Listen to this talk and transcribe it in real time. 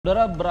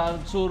Saudara,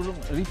 berangsur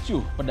ricuh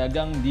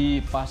pedagang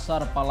di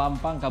Pasar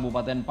Palampang,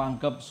 Kabupaten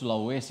Pangkep,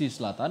 Sulawesi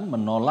Selatan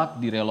menolak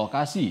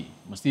direlokasi.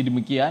 Meski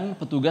demikian,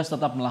 petugas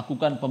tetap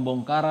melakukan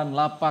pembongkaran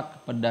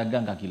lapak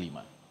pedagang kaki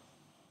lima.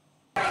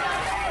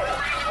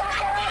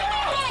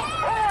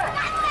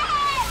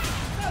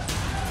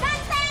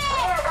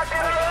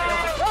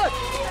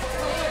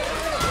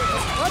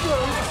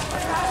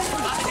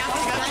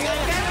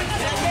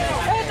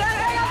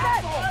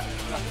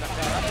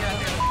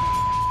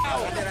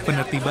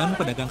 Penertiban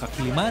pedagang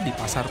kaki lima di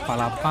Pasar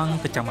Palampang,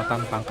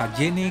 Kecamatan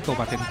Pangkajenne,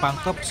 Kabupaten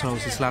Pangkep,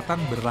 Sulawesi Selatan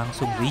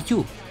berlangsung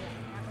ricuh.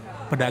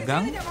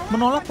 Pedagang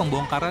menolak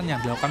pembongkaran yang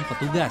dilakukan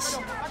petugas.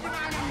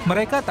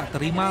 Mereka tak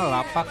terima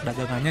lapak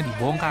dagangannya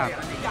dibongkar.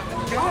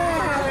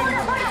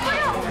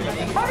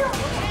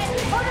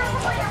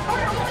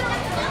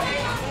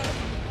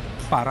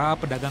 Para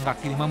pedagang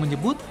kaki lima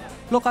menyebut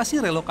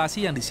lokasi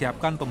relokasi yang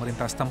disiapkan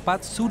pemerintah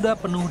setempat sudah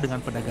penuh dengan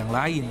pedagang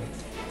lain.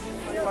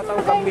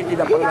 Kami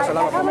tidak pernah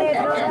selama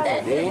pemerintahan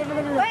ini,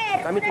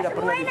 kami tidak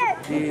pernah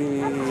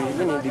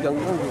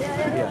diganggu.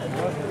 Ya.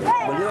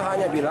 Beliau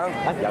hanya bilang,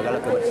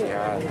 jagalah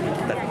kebersihan.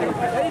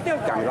 Itu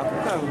kami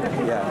lakukan.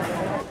 Ya.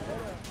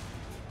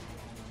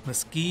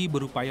 Meski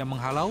berupaya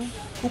menghalau,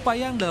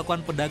 upaya yang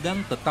dilakukan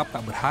pedagang tetap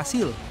tak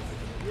berhasil.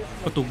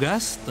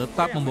 Petugas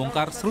tetap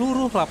membongkar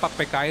seluruh lapak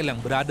PKL yang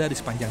berada di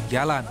sepanjang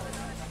jalan.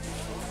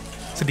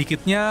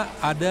 Sedikitnya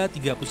ada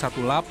 31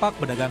 lapak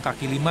pedagang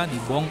kaki lima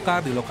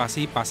dibongkar di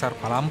lokasi Pasar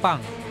Palampang.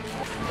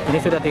 Ini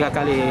sudah 3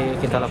 kali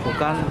kita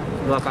lakukan,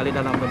 2 kali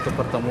dalam bentuk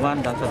pertemuan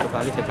dan 1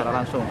 kali secara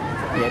langsung,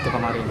 yaitu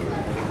kemarin.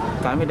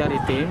 Kami dari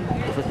tim,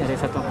 khususnya dari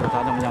Satuan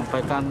Pertahanan,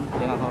 menyampaikan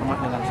dengan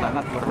hormat, dengan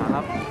sangat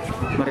berharap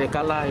mereka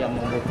lah yang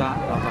membuka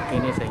lapak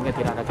ini sehingga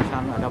tidak ada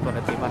kesan ada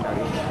penertiban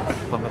dari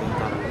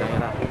pemerintah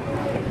daerah.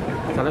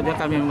 Selanjutnya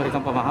kami memberikan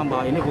pemahaman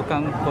bahwa ini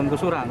bukan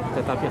penggusuran,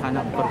 tetapi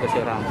hanya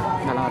pergeseran.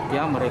 Dalam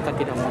artian mereka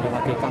tidak mau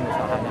dimatikan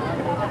usahanya.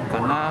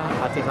 Karena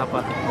hasil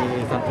rapat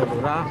di kantor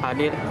lurah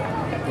hadir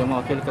yang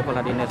mewakili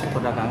Kepala Dinas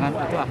Perdagangan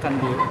itu akan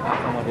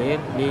diakomodir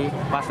di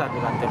pasar di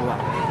lantai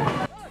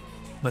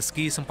 2.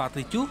 Meski sempat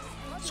ricuh,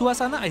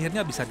 suasana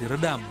akhirnya bisa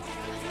diredam.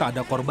 Tak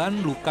ada korban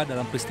luka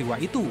dalam peristiwa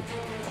itu.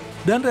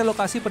 Dan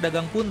relokasi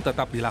pedagang pun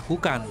tetap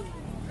dilakukan.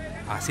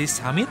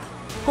 Asis Hamid,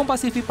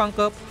 Kompas TV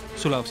Pangkep,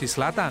 Sulawesi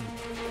Selatan.